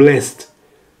all blessed.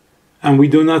 And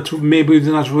maybe we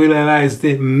do not realize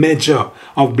the measure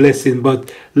of blessing,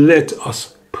 but let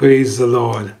us praise the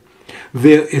Lord.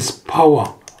 There is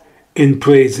power in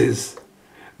praises.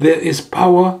 There is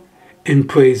power in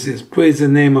praises. Praise the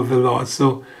name of the Lord.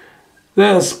 So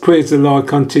let us praise the Lord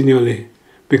continually,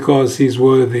 because he's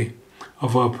worthy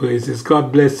of our praises.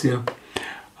 God bless you.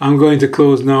 I'm going to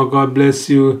close now. God bless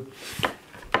you.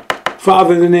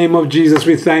 Father, in the name of Jesus,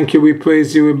 we thank you, we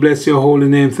praise you, we bless your holy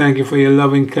name. Thank you for your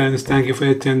loving kindness. Thank you for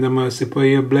your tender mercy.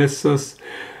 Pray you bless us.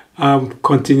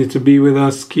 Continue to be with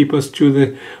us. Keep us through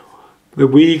the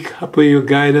week. I pray you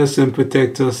guide us and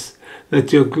protect us.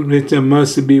 Let your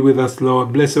mercy be with us,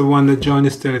 Lord. Bless everyone that joined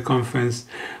this teleconference.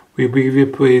 We give you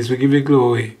praise. We give you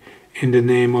glory. In the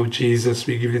name of Jesus,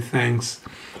 we give you thanks.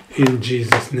 In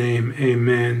Jesus' name,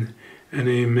 amen and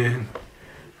amen.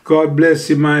 God bless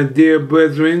you, my dear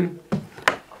brethren.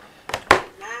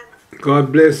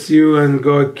 God bless you and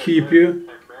God keep you.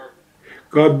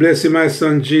 God bless you, my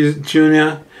son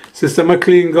Junior. Sister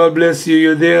McLean, God bless you.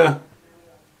 You're there.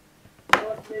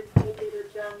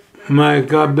 My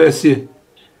God bless you.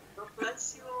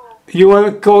 You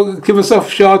want to give us a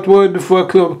short word before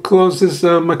I close this,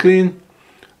 McLean?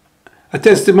 A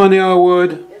testimony or a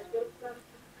word? Do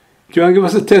you want to give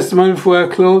us a testimony before I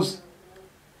close?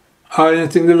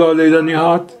 Anything the Lord laid on your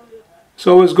heart? It's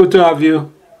always good to have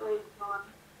you. Praise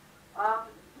God.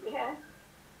 Yeah.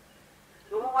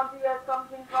 You want to hear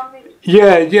something from me?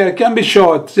 Yeah, it can be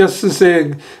short. Just to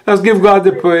say, let's give God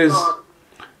the praise. God.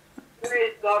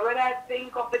 Praise God. When I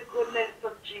think of the goodness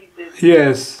of Jesus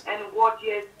Yes. and what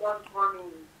He has done for me,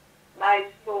 my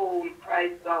soul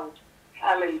cries out,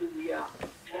 hallelujah.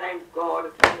 Thank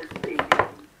God for His saving me.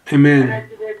 Amen. And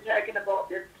we're talking about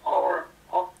the power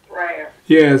of prayer.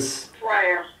 Yes,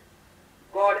 Prayer.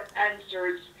 God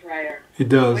answers prayer. it When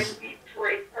does. we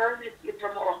pray earnestly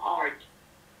from our heart,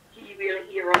 He will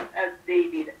hear us as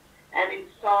David. And in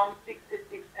Psalm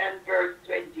 66 and verse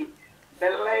 20,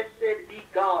 blessed be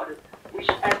God, which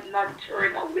has not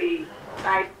turned away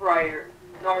my prayer,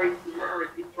 nor His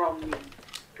mercy from me.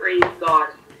 Praise God.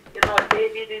 You know,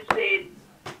 David is saying,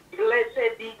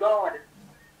 blessed be God,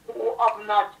 who have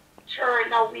not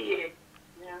turned away,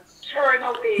 Yes.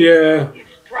 Yeah. His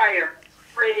prayer.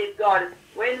 Praise God.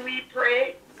 When we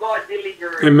pray, God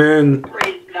delivers. Amen.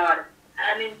 Praise God.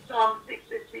 And in Psalm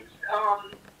 66,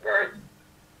 verse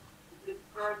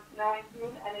 19,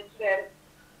 and it said,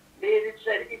 David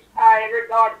said, if I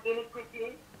regard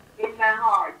iniquity in my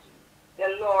heart,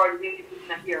 the Lord will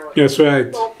not hear us. That's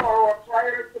right. So for our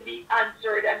prayer to be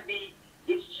answered and be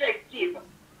effective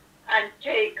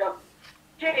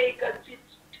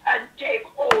and take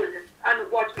hold on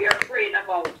what we are praying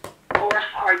about, our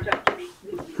hearts have to be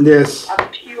clean. Yes. A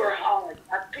pure heart,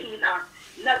 a clean heart,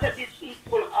 not a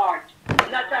deceitful heart,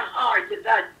 not a heart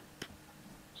that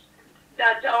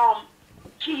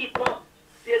keep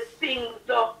the things,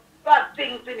 the bad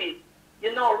things in it.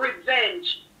 You know,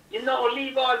 revenge. You know,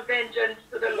 leave all vengeance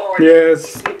to the Lord.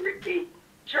 Yes.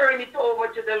 Turn it over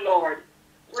to the Lord.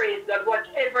 Praise God.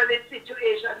 Whatever the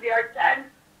situation,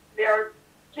 there are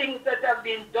things that have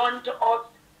been done to us,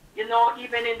 you know,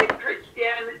 even in the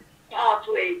Christian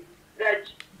pathway, that,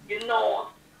 you know,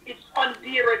 it's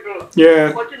unbearable.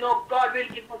 Yeah. But, you know, God will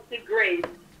give us the grace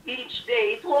each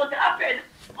day. It won't happen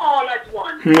all at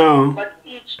once. No. But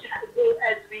each day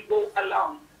as we go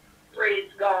along, praise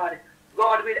God,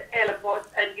 God will help us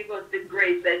and give us the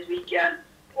grace that we can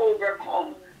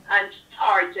overcome and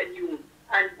start anew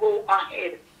and go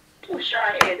ahead, push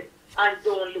ahead, and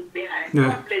don't look behind. Yeah.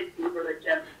 God bless you, Brother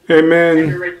Jeff. And the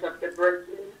Amen. rest of the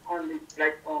person on this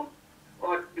platform.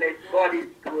 God bless. God is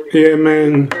good.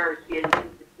 Amen. Mercy and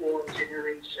for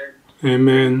generation.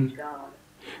 Amen. God.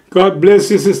 God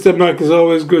bless you, Sister Mac. It's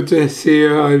always good to see you,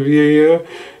 have you here.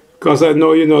 Because I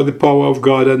know you know the power of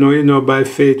God. I know you know by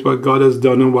faith what God has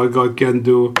done and what God can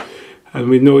do. And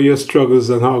we know your struggles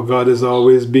and how God has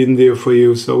always been there for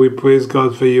you. So we praise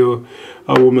God for you,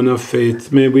 a woman of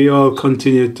faith. May we all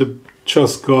continue to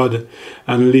trust God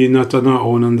and lean not on our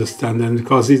own understanding.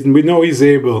 Because we know He's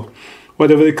able.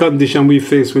 Whatever the condition we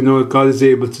face, we know God is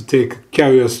able to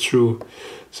carry us through.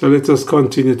 So let us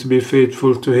continue to be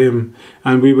faithful to Him,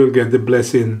 and we will get the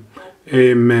blessing.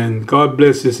 Amen. God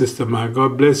bless you, Sister Mark.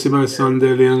 God bless you, my son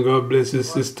Deli, and God bless you,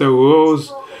 Sister Rose.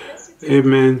 God bless you,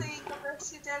 Amen. God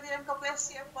bless you, Delia, and God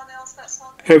bless you, everyone else that's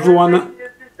on. Everyone, God bless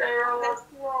you, Sister Rose. Bless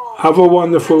you all. have a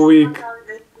wonderful week. God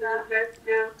bless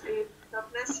you, please. God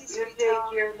bless you, You take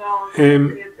sweetheart. care now.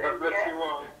 God bless you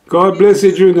all. God bless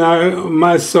you, Junior,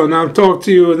 my son. I'll talk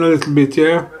to you in a little bit,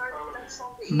 yeah?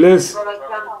 Bless. God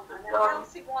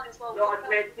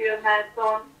bless you, my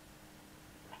son.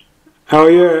 Oh,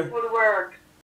 yeah. Good work.